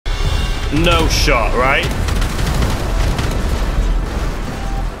No shot, right?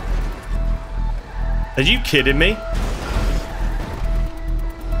 Are you kidding me?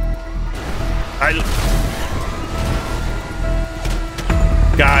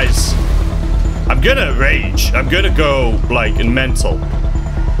 Guys, I'm gonna rage. I'm gonna go, like, mental.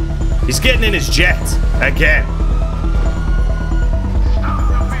 He's getting in his jet again.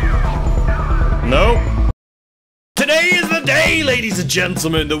 Nope. Today is the day, ladies and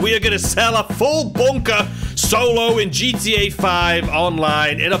gentlemen, that we are going to sell a full bunker solo in GTA 5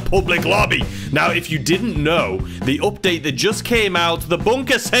 online in a public lobby. Now, if you didn't know, the update that just came out, the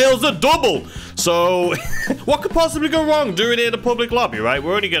bunker sales are double. So, what could possibly go wrong doing it in a public lobby, right?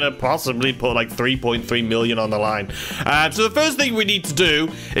 We're only going to possibly put like 3.3 million on the line. So the first thing we need to do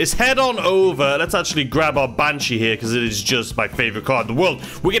is head on over. Let's actually grab our Banshee here because it is just my favorite car in the world.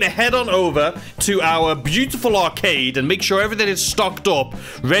 We're going to head on over to our beautiful arcade and make sure everything is stocked up,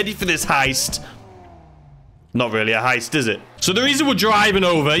 ready for this heist. Not really a heist, is it? So the reason we're driving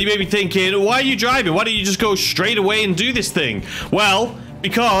over, you may be thinking, why are you driving? Why don't you just go straight away and do this thing? Well,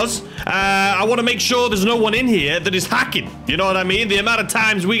 because I want to make sure there's no one in here that is hacking. You know what I mean? The amount of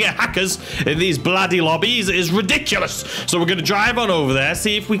times we get hackers in these bloody lobbies is ridiculous. So we're going to drive on over there,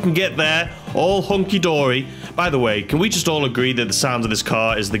 see if we can get there all hunky-dory. By the way, can we just all agree that the sound of this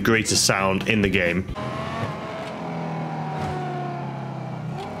car is the greatest sound in the game?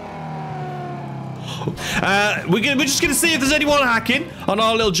 We're just gonna see if there's anyone hacking on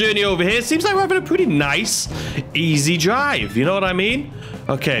our little journey over here. Seems like we're having a pretty nice, easy drive. You know what I mean?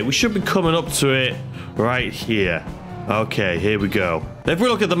 Okay, we should be coming up to it right here. Okay, here we go. If we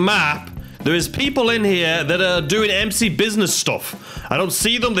look at the map, there is people in here that are doing MC business stuff. I don't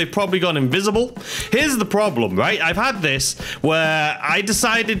see them. They've probably gone invisible. Here's the problem, right? I've had this where I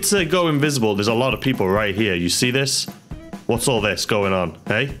decided to go invisible. There's a lot of people right here. You see this? What's all this going on,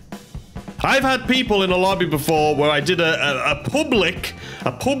 hey? I've had people in a lobby before where I did a public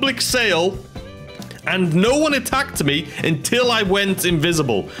sale and no one attacked me until I went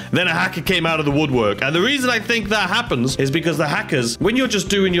invisible. Then a hacker came out of the woodwork. And the reason I think that happens is because the hackers, when you're just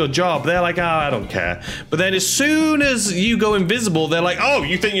doing your job, they're like, oh, I don't care. But then as soon as you go invisible, they're like, oh,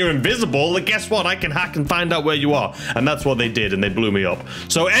 you think you're invisible? Well, guess what? I can hack and find out where you are. And that's what they did, and they blew me up.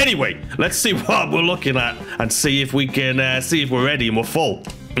 So anyway, let's see what we're looking at and see if we can, see if we're ready and we're full.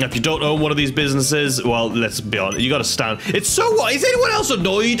 If you don't own one of these businesses, well, let's be honest, you gotta stand. It's so what? Is anyone else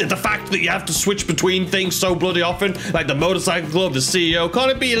annoyed at the fact that you have to switch between things so bloody often? Like the motorcycle club, the CEO. Can't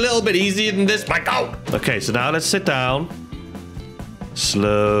it be a little bit easier than this? My God! Okay, so now let's sit down.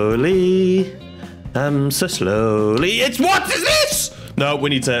 Slowly. So slowly. It's what is this? No, we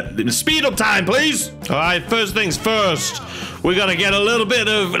need to speed up time, please. All right, first things first. We gotta get a little bit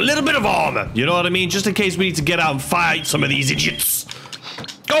of armor. You know what I mean? Just in case we need to get out and fight some of these idiots.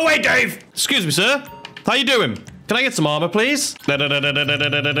 Go away, Dave! Excuse me, sir. How you doing? Can I get some armor, please?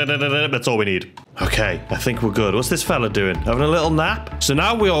 That's all we need. Okay, I think we're good. What's this fella doing? Having a little nap? So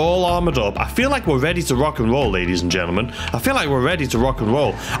now we are all armored up. I feel like we're ready to rock and roll, ladies and gentlemen. I feel like we're ready to rock and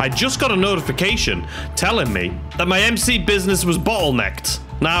roll. I just got a notification telling me that my MC business was bottlenecked.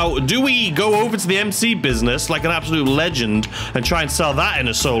 Now, do we go over to the MC business like an absolute legend and try and sell that in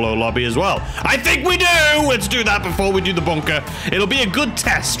a solo lobby as well? I think we do! Let's do that before we do the bunker. It'll be a good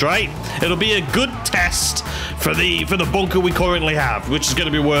test, right? It'll be a good test for the bunker we currently have, which is going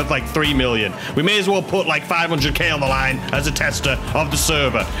to be worth like 3 million. We may as well put like 500k on the line as a tester of the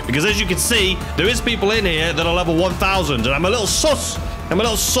server. Because as you can see, there is people in here that are level 1000, and I'm a little sus. I'm a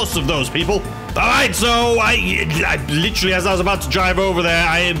little sus of those people. All right, so I literally, as I was about to drive over there,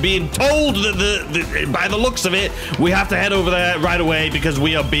 I am being told that by the looks of it, we have to head over there right away because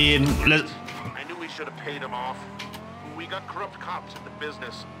we are being... I knew we should have paid him off. We got corrupt cops in the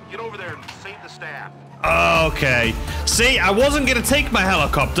business. Get over there and save the staff. Okay. See, I wasn't going to take my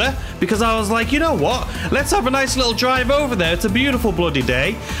helicopter because I was like, you know what? Let's have a nice little drive over there. It's a beautiful bloody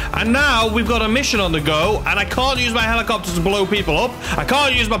day. And now we've got a mission on the go and I can't use my helicopter to blow people up. I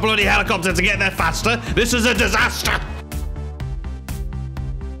can't use my bloody helicopter to get there faster. This is a disaster.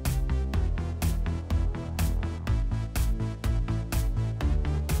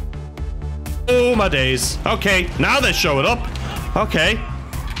 Oh, my days. Okay, now they're showing up. Okay.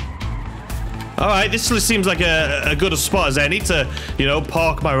 All right, this seems like a good a spot as any to, you know,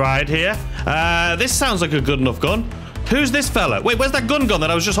 park my ride here. This sounds like a good enough gun. Who's this fella? Wait, where's that gun that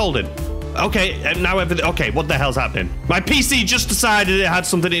I was just holding? Okay, and now everything... Okay, what the hell's happening? My PC just decided it had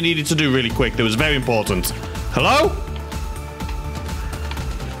something it needed to do really quick that was very important. Hello?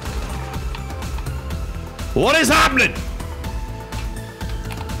 What is happening?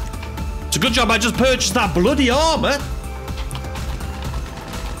 It's a good job I just purchased that bloody armor.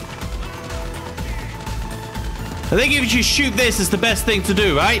 I think if you shoot this, it's the best thing to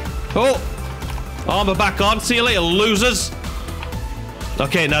do, right? Oh, armor back on. See you later, losers.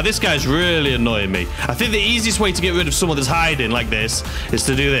 Okay, now this guy's really annoying me. I think the easiest way to get rid of someone that's hiding like this is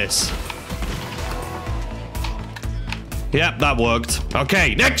to do this. Yep, that worked.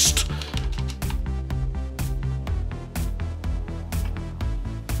 Okay, next.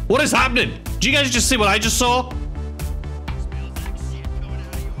 What is happening? Do you guys just see what I just saw?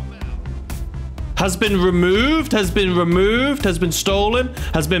 Has been removed, has been removed, has been stolen,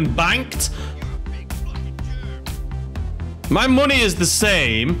 has been banked. My money is the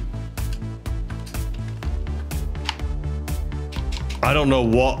same. I don't know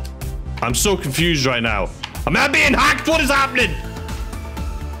what. I'm so confused right now. Am I being hacked? What is happening?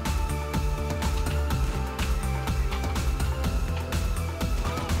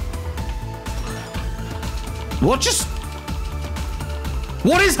 What just...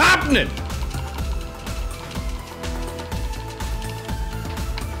 What is happening?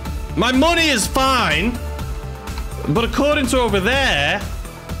 My money is fine, but according to over there,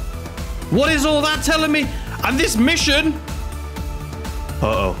 what is all that telling me? And this mission...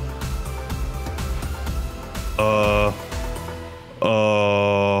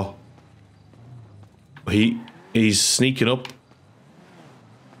 He's sneaking up.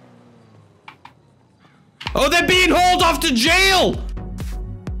 Oh, they're being hauled off to jail!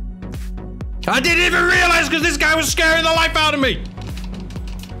 I didn't even realize because this guy was scaring the life out of me.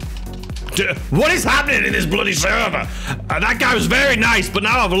 What is happening in this bloody server? That guy was very nice, but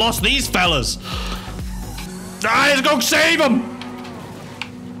now I've lost these fellas. Let's go save them.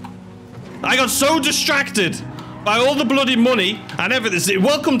 I got so distracted by all the bloody money and everything.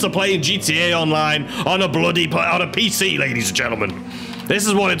 Welcome to playing GTA Online on a PC, ladies and gentlemen. This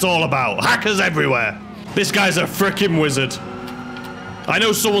is what it's all about. Hackers everywhere. This guy's a freaking wizard. I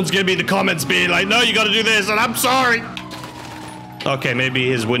know someone's gonna be in the comments being like, no, you gotta do this, and I'm sorry. Okay, maybe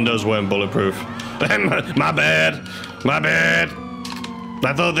his windows weren't bulletproof. My bad. My bad.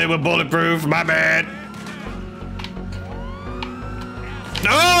 I thought they were bulletproof. My bad.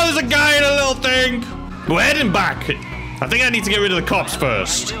 Oh, there's a guy in a little thing. We're heading back. I think I need to get rid of the cops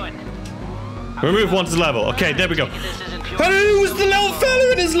first. Remove one to the level. Okay, there we go. And who's the little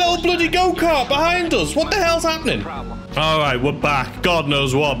fella in his little bloody go-kart behind us? What the hell's happening? All right, we're back. God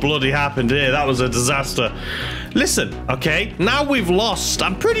knows what bloody happened here. That was a disaster. Listen, okay, now we've lost.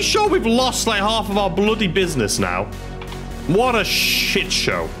 I'm pretty sure we've lost like half of our bloody business now. What a shit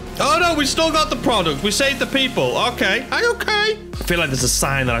show. Oh no, we still got the product. We saved the people. Okay, okay. I feel like there's a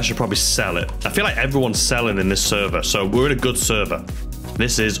sign that I should probably sell it. I feel like everyone's selling in this server, so we're in a good server.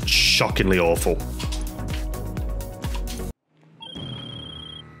 This is shockingly awful.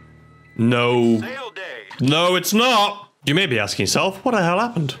 No. No, it's not. You may be asking yourself, what the hell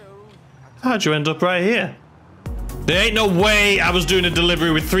happened? How'd you end up right here? There ain't no way I was doing a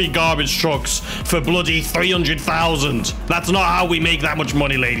delivery with 3 garbage trucks for bloody 300,000. That's not how we make that much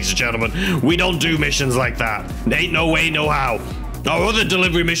money, ladies and gentlemen. We don't do missions like that. There ain't no way, no how. Our other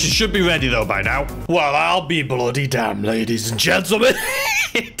delivery missions should be ready, though, by now. Well, I'll be bloody damned, ladies and gentlemen.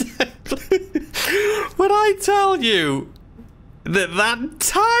 When I tell you that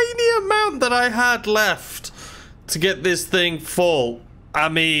tiny amount that I had left to get this thing full, I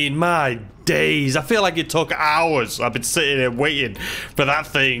mean, my days. I feel like it took hours. I've been sitting here waiting for that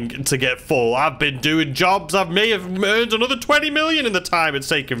thing to get full. I've been doing jobs. I may have earned another 20 million in the time it's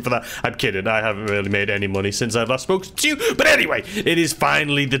taken for that. I'm kidding. I haven't really made any money since I've last spoken to you. But anyway, it is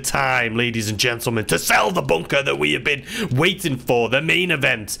finally the time, ladies and gentlemen, to sell the bunker that we have been waiting for, the main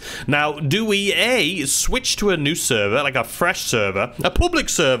event. Now, do we A, switch to a new server, like a fresh server, a public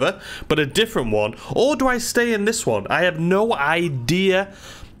server, but a different one, or do I stay in this one? I have no idea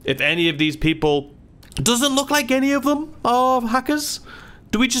if any of these people... Doesn't look like any of them are hackers.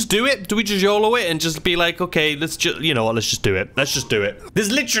 Do we just do it? Do we just YOLO it and just be like, okay, let's just, you know what, let's just do it. Let's just do it. There's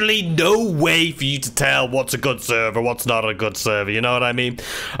literally no way for you to tell what's a good server, what's not a good server, you know what I mean?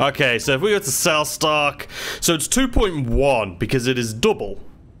 Okay, so if we go to sell stock, so it's 2.1 because it is double.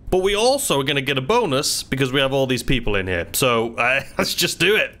 But we also are going to get a bonus because we have all these people in here. So let's just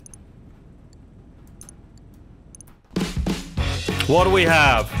do it. What do we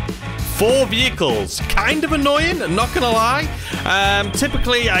have? 4 vehicles. Kind of annoying, I'm not gonna lie.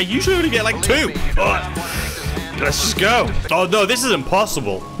 Typically, I usually only get like 2. But let's just go. Oh, no, this is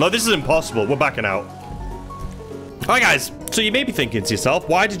impossible. No, this is impossible. We're backing out. Alright, guys. So you may be thinking to yourself,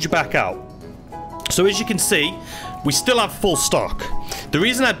 why did you back out? So as you can see, we still have full stock. The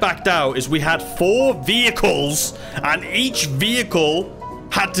reason I backed out is we had 4 vehicles, and each vehicle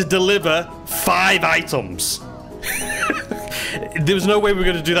had to deliver 5 items. There's no way we're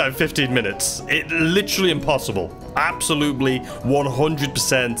going to do that in 15 minutes. It literally impossible. Absolutely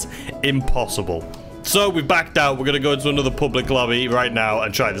 100% impossible. So we backed out. We're going to go into another public lobby right now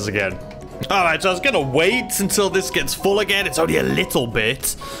and try this again. All right, so I was going to wait until this gets full again. It's only a little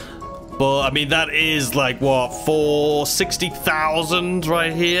bit. But, I mean, that is like, what, 460,000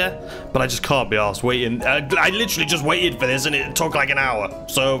 right here? But I just can't be arsed waiting. I literally just waited for this and it took like an hour.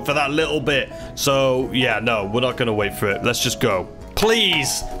 So, for that little bit. So, yeah, no, we're not going to wait for it. Let's just go.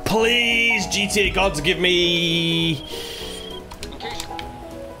 Please, please, GTA gods, give me...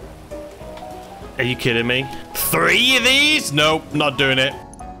 Are you kidding me? 3 of these? Nope, not doing it.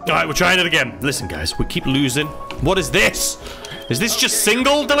 All right, we're trying it again. Listen, guys, we keep losing. What is this? Is this just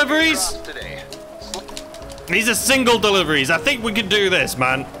single deliveries? These are single deliveries. I think we can do this,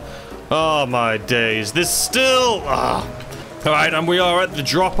 man. Oh, my days. This still... All right, and we are at the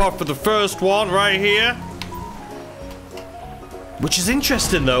drop-off for the first one right here. Which is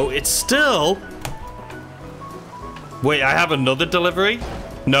interesting, though. It's still... Wait, I have another delivery?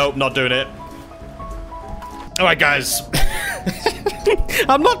 Nope, not doing it. All right, guys.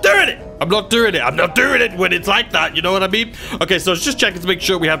 I'm not doing it. I'm not doing it. I'm not doing it when it's like that. You know what I mean? Okay, so let's just check to make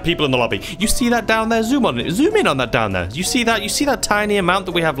sure we have people in the lobby. You see that down there? Zoom on it. Zoom in on that down there. You see that? You see that tiny amount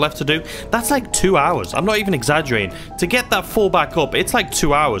that we have left to do? That's like 2 hours. I'm not even exaggerating. To get that full back up, it's like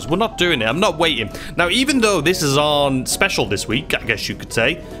 2 hours. We're not doing it. I'm not waiting. Now, even though this is on special this week, I guess you could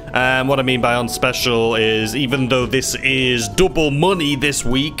say. What I mean by on special is even though this is double money this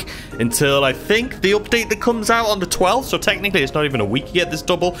week until I think the update that comes out on the 12th, so technically it's not even a week you get this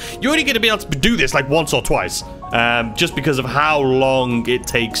double. You're only going to be able to do this like once or twice, just because of how long it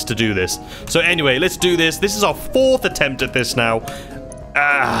takes to do this. So anyway, let's do this. This is our 4th attempt at this now.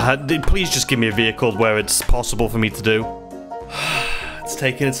 Please just give me a vehicle where it's possible for me to do. It's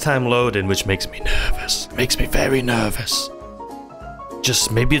taking its time loading, which makes me nervous. It makes me very nervous.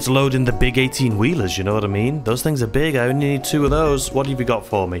 Just maybe it's loading the big 18-wheelers, you know what I mean? Those things are big. I only need 2 of those. What have you got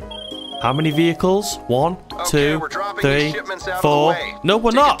for me? How many vehicles? 1, 2, 3, 4. No,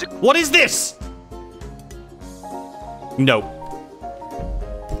 we're not. What is this? No.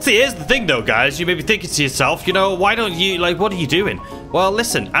 See, here's the thing, though, guys. You may be thinking to yourself, you know, why don't you, like, what are you doing? Well,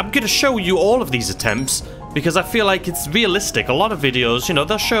 listen, I'm going to show you all of these attempts because I feel like it's realistic. A lot of videos, you know,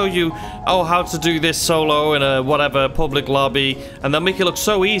 they'll show you, oh, how to do this solo in a whatever public lobby, and they'll make it look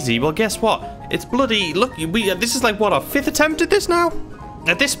so easy. Well, guess what? It's bloody, look, this is like, what, our 5th attempt at this now?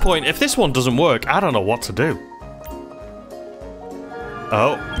 At this point, if this one doesn't work, I don't know what to do.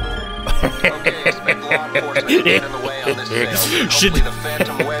 Oh.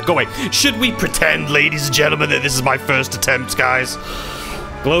 Go away. Should we pretend, ladies and gentlemen, that this is my first attempt, guys?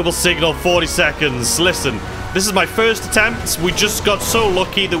 Global signal, 40 seconds. Listen, this is my first attempt. We just got so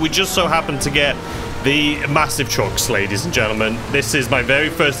lucky that we just so happened to get the massive trucks, ladies and gentlemen. This is my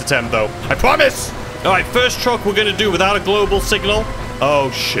very first attempt, though. I promise! All right, first truck we're going to do without a global signal.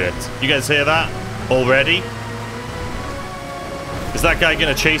 Oh, shit. You guys hear that already? Is that guy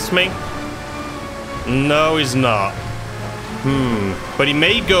going to chase me? No, he's not. But he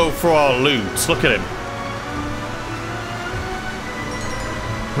may go for our loot. Look at him.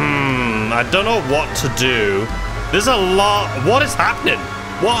 I don't know what to do. There's a lot. What is happening?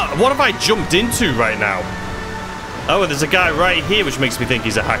 What have I jumped into right now? Oh, there's a guy right here, which makes me think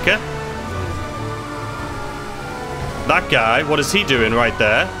he's a hacker. That guy, what is he doing right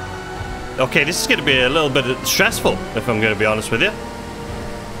there? Okay, this is going to be a little bit stressful, if I'm going to be honest with you.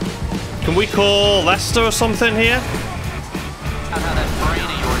 Can we call Lester or something here?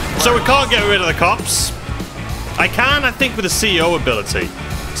 So we can't get rid of the cops. I can, I think, with the CEO ability.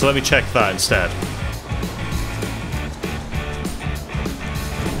 So let me check that instead.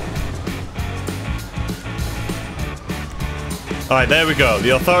 Alright, there we go.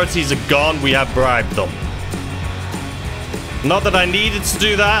 The authorities are gone. We have bribed them. Not that I needed to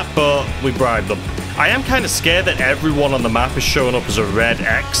do that, but we bribed them. I am kind of scared that everyone on the map is showing up as a red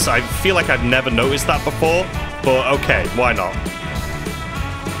X. I feel like I've never noticed that before, but okay, why not?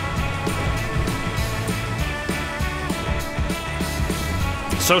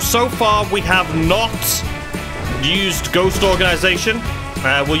 So far we have not used Ghost Organization.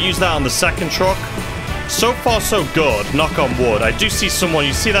 We'll use that on the second truck. So far so good, knock on wood. I do see someone,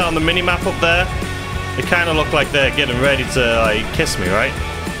 you see that on the mini-map up there? They kind of look like they're getting ready to like kiss me, right?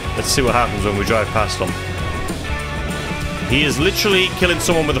 Let's see what happens when we drive past them. He is literally killing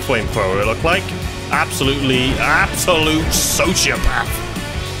someone with a flamethrower, it looked like. Absolute sociopath.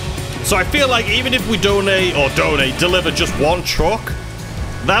 So I feel like even if we deliver just 1 truck,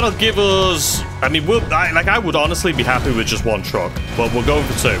 that'll give us, I mean, I would honestly be happy with just 1 truck, but we're going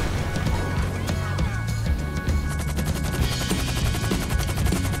for 2.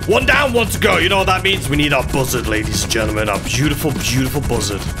 One down, one to go. You know what that means? We need our buzzard, ladies and gentlemen. Our beautiful, beautiful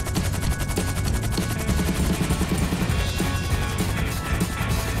buzzard.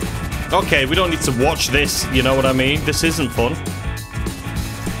 Okay, we don't need to watch this. You know what I mean? This isn't fun.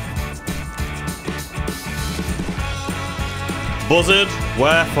 Buzzard,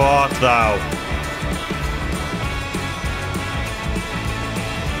 wherefore art thou?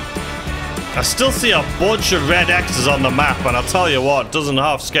 I still see a bunch of red X's on the map, and I'll tell you what, it doesn't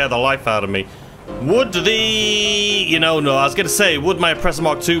half scare the life out of me. Would the... You know, no, I was going to say, would my Oppressor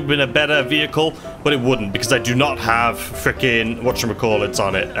Mark II have been a better vehicle? But it wouldn't, because I do not have frickin' whatchamacallits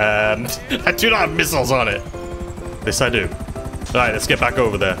on it. I do not have missiles on it. This I do. Alright, let's get back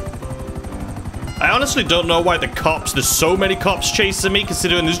over there. I honestly don't know why the cops... There's so many cops chasing me,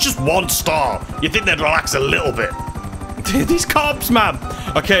 considering there's just one star. You'd think they'd relax a little bit. These cops, man.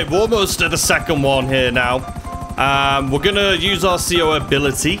 Okay, we're almost at the second one here now. We're gonna use our CO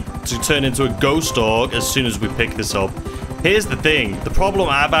ability to turn into a ghost dog as soon as we pick this up. Here's the thing. The problem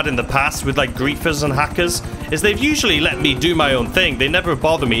I've had in the past with like griefers and hackers is they've usually let me do my own thing. They never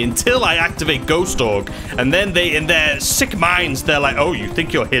bother me until I activate ghost dog, and then they, in their sick minds, they're like, oh, you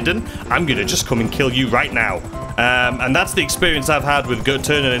think you're hidden? I'm gonna just come and kill you right now. And that's the experience I've had with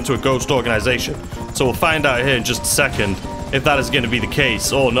turning into a ghost organization. So we'll find out here in just a second if that is going to be the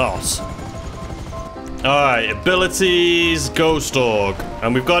case or not. Alright, abilities, ghost dog.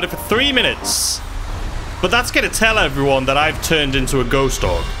 And we've got it for 3 minutes. But that's going to tell everyone that I've turned into a ghost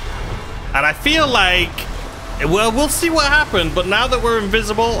dog. And I feel like... Well, we'll see what happened. But now that we're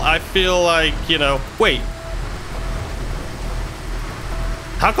invisible, I feel like, you know... Wait.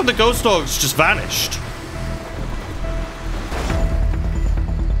 How come the ghost dogs just vanished?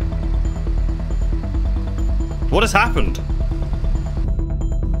 What has happened?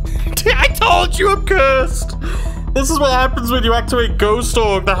 I told you I'm cursed! This is what happens when you activate Ghost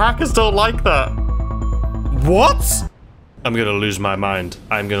Dog. The hackers don't like that. What? I'm gonna lose my mind.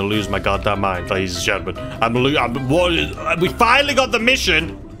 I'm gonna lose my goddamn mind, ladies and gentlemen. We finally got the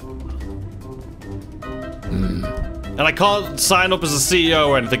mission! And I can't sign up as a CEO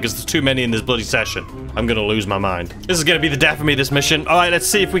or anything because there's too many in this bloody session. I'm gonna lose my mind. This is gonna be the death of me, this mission. Alright, let's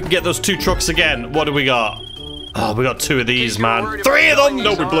see if we can get those 2 trucks again. What do we got? Oh, we got 2 of these, man. 3 of them!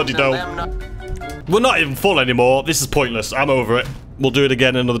 No, we bloody don't. We're not even full anymore. This is pointless. I'm over it. We'll do it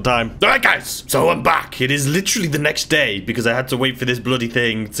again another time. Alright, guys. So I'm back. It is literally the next day because I had to wait for this bloody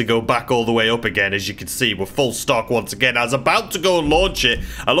thing to go back all the way up again. As you can see, we're full stock once again. I was about to go and launch it.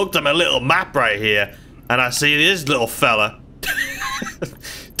 I looked at my little map right here and I see this little fella.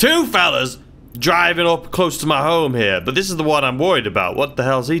 2 fellas driving up close to my home here. But this is the one I'm worried about. What the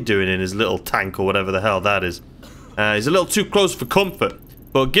hell's he doing in his little tank or whatever the hell that is? He's a little too close for comfort.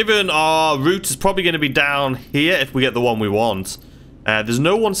 But given our route is probably going to be down here if we get the one we want. There's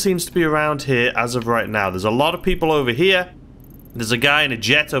no one seems to be around here as of right now. There's a lot of people over here. There's a guy in a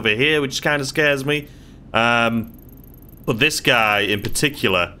jet over here, which kind of scares me. But this guy in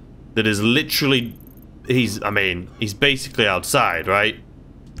particular, that is literally... He's basically outside, right?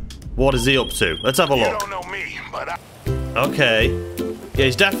 What is he up to? Let's have a look. You don't know me, but Okay. Yeah,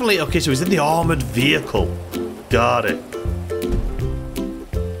 he's definitely... Okay, so he's in the armored vehicle. Got it.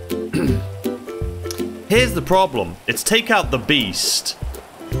 Here's the problem. It's take out the beast.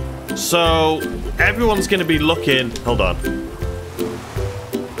 So, everyone's going to be looking... Hold on.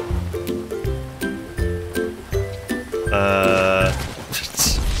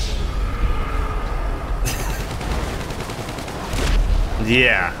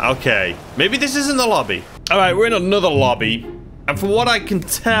 Yeah, okay. Maybe this isn't the lobby. Alright, we're in another lobby. And from what I can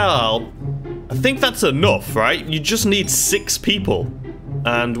tell, I think that's enough, right? You just need 6 people.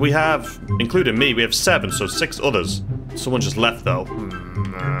 And we have, including me, we have 7, so 6 others. Someone just left, though.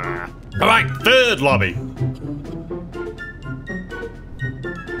 Alright, 3rd lobby.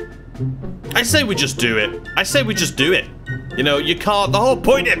 I say we just do it. I say we just do it. You know, you can't... The whole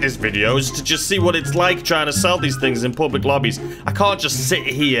point of this video is to just see what it's like trying to sell these things in public lobbies. I can't just sit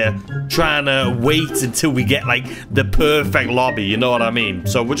here trying to wait until we get, like, the perfect lobby, you know what I mean?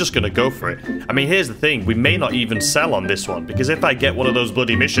 So we're just gonna go for it. I mean, here's the thing. We may not even sell on this one, because if I get one of those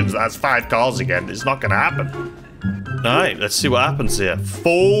bloody missions that has 5 cars again, it's not gonna happen. Alright, let's see what happens here.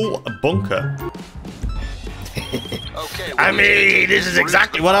 Full bunker. okay, I mean, this is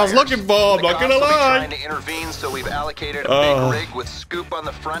exactly what I was looking for, I'm not gonna lie. Trying to intervene, so we've allocated a big rig with scoop on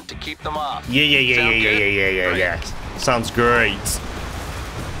the front to keep them off. Yeah. Sounds great.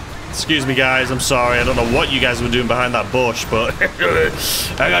 Excuse me, guys, I'm sorry. I don't know what you guys were doing behind that bush, but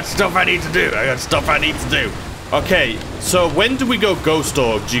I got stuff I need to do. Okay, so when do we go Ghost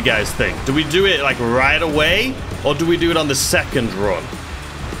Dog, do you guys think? Do we do it, like, right away, or do we do it on the 2nd run?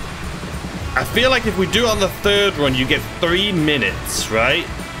 I feel like if we do it on the third run, you get 3 minutes, right?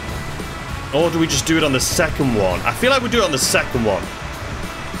 Or do we just do it on the second one? I feel like we do it on the second one.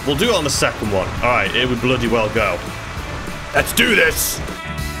 We'll do it on the second one. All right, here we bloody well go. Let's do this.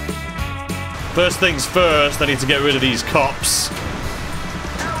 First things first, I need to get rid of these cops.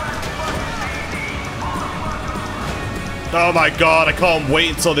 Oh my god, I can't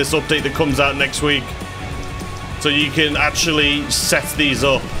wait until this update that comes out next week. So you can actually set these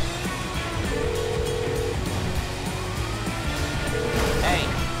up. Hey,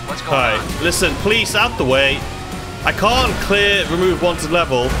 what's going on? Alright, listen, police, out the way. I can't clear remove wanted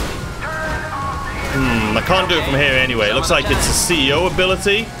level. I can't do it from here anyway. It looks like it's a CEO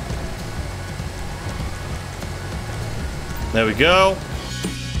ability. There we go.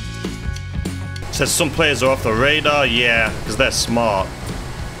 Says some players are off the radar. Yeah, because they're smart.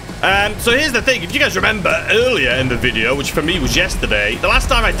 So here's the thing. If you guys remember earlier in the video, which for me was yesterday, the last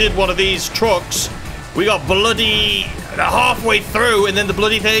time I did one of these trucks, we got bloody halfway through and then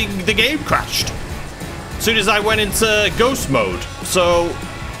the game crashed. As soon as I went into ghost mode. So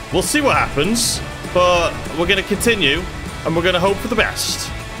we'll see what happens, but we're going to continue and we're going to hope for the best.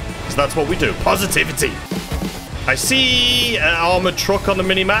 Because that's what we do. Positivity. I see an armored truck on the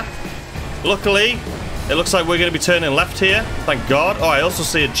minimap. Luckily, it looks like we're going to be turning left here. Thank God. Oh, I also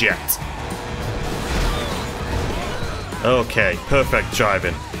see a jet. Okay, perfect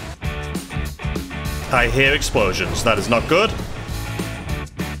driving. I hear explosions. That is not good.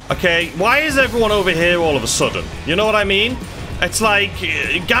 Okay, why is everyone over here all of a sudden? You know what I mean? It's like,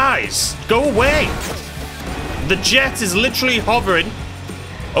 guys, go away. The jet is literally hovering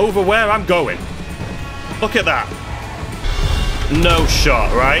over where I'm going. Look at that. No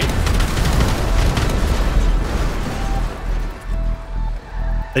shot, right?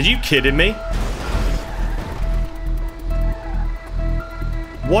 Are you kidding me?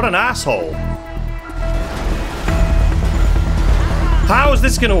 What an asshole. How is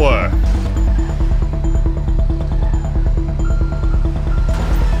this gonna work?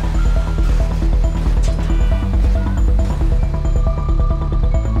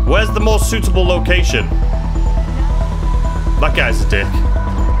 Where's the more suitable location? That guy's a dick.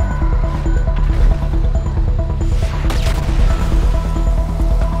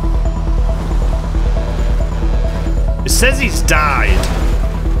 It says he's died.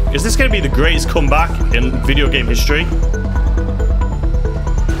 Is this going to be the greatest comeback in video game history?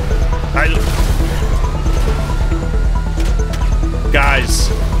 Guys,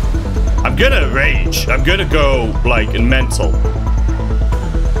 I'm gonna rage. I'm gonna go, like, mental.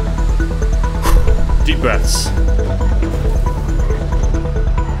 Deep breaths.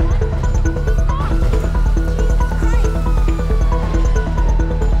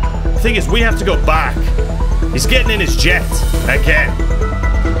 The thing is, we have to go back. He's getting in his jet again.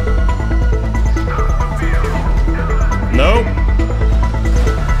 Nope.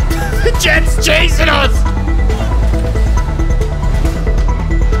 The jet's chasing us!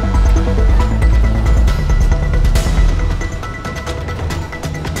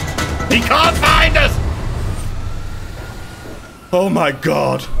 He can't find us! Oh my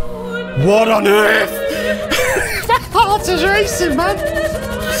god. What on earth? That heart is racing, man.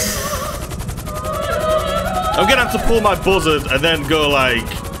 I'm gonna have to pull my buzzard and then go like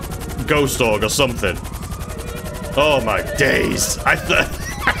Ghost Dog or something. Oh my days.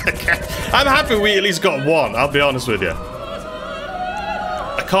 I'm happy we at least got one, I'll be honest with you.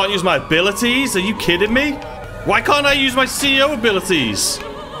 I can't use my abilities? Are you kidding me? Why can't I use my CEO abilities?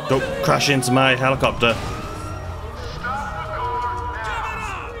 Don't crash into my helicopter.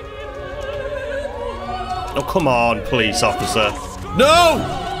 Oh, come on, police officer. No!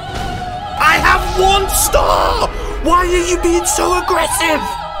 I have 1 star! Why are you being so aggressive?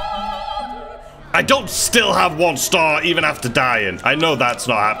 I don't still have 1 star even after dying. I know that's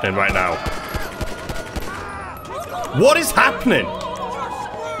not happening right now. What is happening?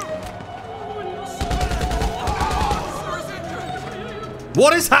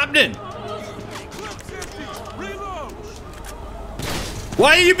 What is happening?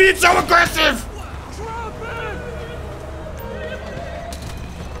 Why are you being so aggressive?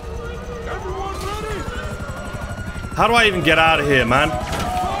 How do I even get out of here, man?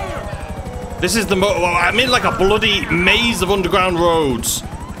 This is the well, I'm in like a bloody maze of underground roads.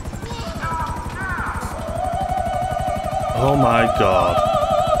 Oh my god.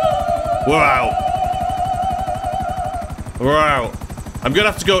 We're out. We're out. I'm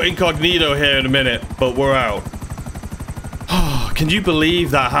gonna have to go incognito here in a minute, but we're out. Oh, can you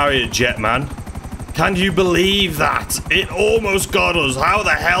believe that Harrier jet, man? Can you believe that? It almost got us. How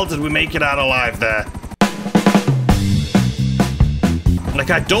the hell did we make it out alive there? Like,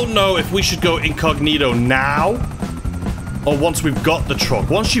 I don't know if we should go incognito now or once we've got the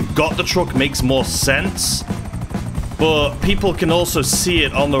truck. Once you've got the truck, makes more sense. But people can also see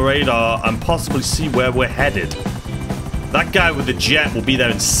it on the radar and possibly see where we're headed. That guy with the jet will be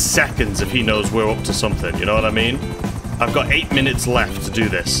there in seconds if he knows we're up to something. You know what I mean? I've got 8 minutes left to do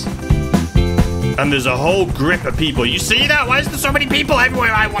this. And there's a whole grip of people. You see that? Why is there so many people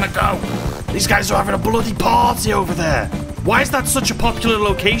everywhere I want to go? These guys are having a bloody party over there. Why is that such a popular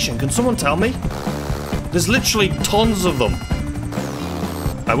location? Can someone tell me? There's literally tons of them.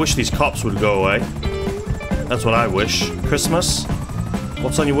 I wish these cops would go away. That's what I wish. Christmas?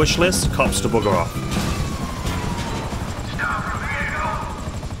 What's on your wish list? Cops to bugger off.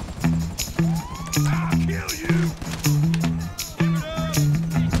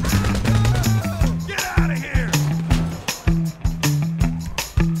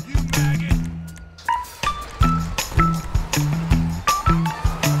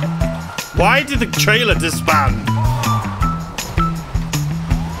 Why did the trailer disband?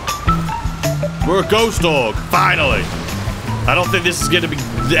 We're a ghost dog, finally. I don't think this is going to be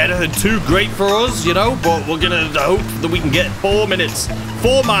anything too great for us, you know, but we're going to hope that we can get 4 minutes.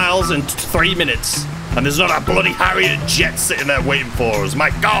 4 miles in 3 minutes. And there's not a bloody Harrier jet sitting there waiting for us. My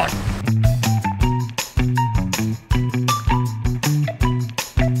God.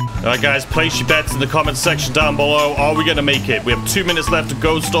 Alright guys, place your bets in the comment section down below. Are we going to make it? We have 2 minutes left to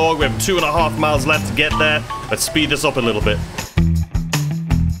Ghost Dog. We have 2.5 miles left to get there. Let's speed this up a little bit.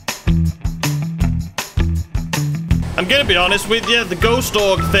 I'm going to be honest with you. The Ghost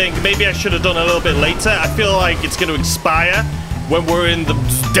Dog thing, maybe I should have done a little bit later. I feel like it's going to expire when we're in the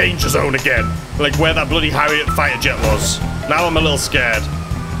danger zone again. Like where that bloody Harrier fighter jet was. Now I'm a little scared.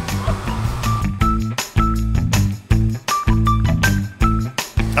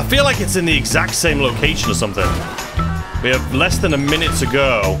 I feel like it's in the exact same location or something. We have less than a minute to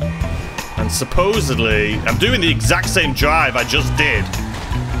go. And supposedly, I'm doing the exact same drive I just did.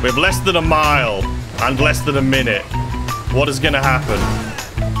 We have less than a mile and less than a minute. What is going to happen?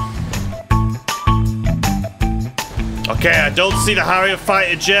 Okay, I don't see the Harrier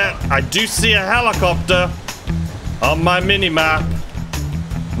fighter jet. I do see a helicopter on my mini-map.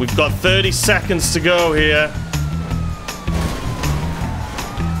 We've got 30 seconds to go here.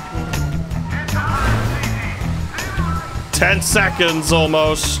 10 seconds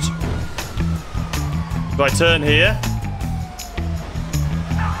almost. Do I turn here?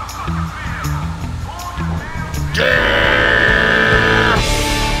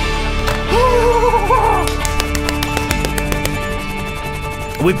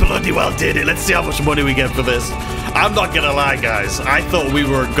 We bloody well did it. Let's see how much money we get for this. I'm not gonna lie, guys. I thought we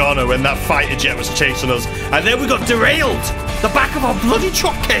were a goner when that fighter jet was chasing us. And then we got derailed. The back of our bloody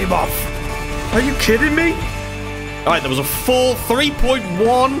truck came off. Are you kidding me? Alright, there was a full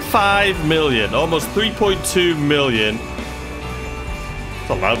 3.15 million. Almost 3.2 million. It's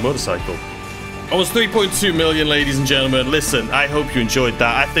a loud motorcycle. Almost 3.2 million, ladies and gentlemen. Listen, I hope you enjoyed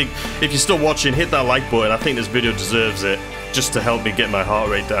that. I think if you're still watching, hit that like button. I think this video deserves it. Just to help me get my heart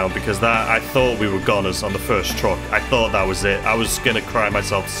rate down. Because that, I thought we were goners on the first truck. I thought that was it. I was going to cry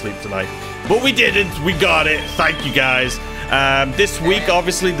myself to sleep tonight. But we didn't. We got it. Thank you, guys. This week,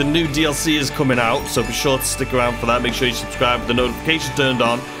 obviously, the new DLC is coming out, so be sure to stick around for that. Make sure you subscribe with the notification turned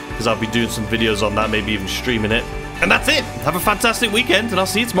on, because I'll be doing some videos on that, maybe even streaming it. And that's it. Have a fantastic weekend, and I'll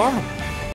see you tomorrow.